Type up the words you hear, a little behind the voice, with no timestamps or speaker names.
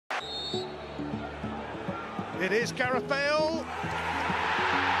It is Gareth Bale.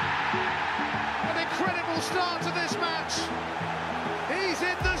 An incredible start to this match. He's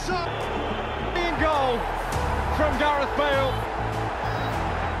in the zone. In goal from Gareth Bale.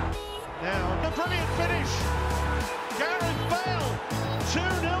 Now, a brilliant finish. Gareth Bale,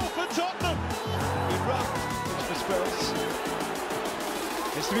 2-0 for Tottenham. Good run for Spurs.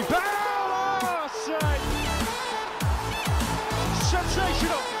 It's to be Bale! Oh, save!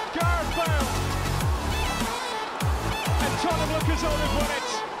 Sensational, Gareth Bale. And Tottenham look as though they've won it.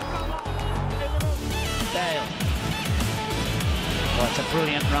 Bale. Oh, it's a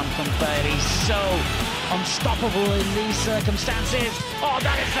brilliant run from Bale. He's so unstoppable in these circumstances. Oh,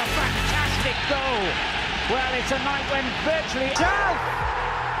 that is a fantastic goal. Well, it's a night when virtually... Down!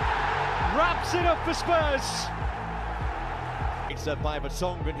 Wraps it up for Spurs. It's by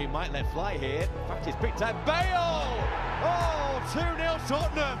Vertonghen, who might let fly here. In fact, he's picked out Bale! Oh, 2-0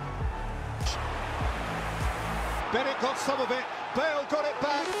 Tottenham. Bennett got some of it. Bale got it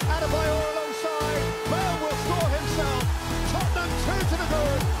back. Adebayor alongside. Bale will score himself. Tottenham 2 to the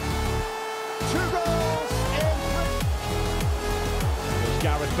good. 2 goals in 3. There's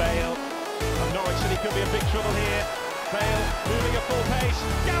Gareth Bale. And Norwich City could be in big trouble here. Bale moving at full pace.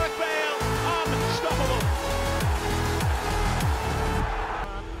 Gareth Bale, unstoppable.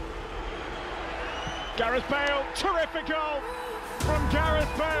 Gareth Bale, terrific goal from Gareth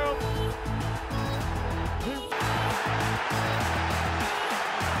Bale.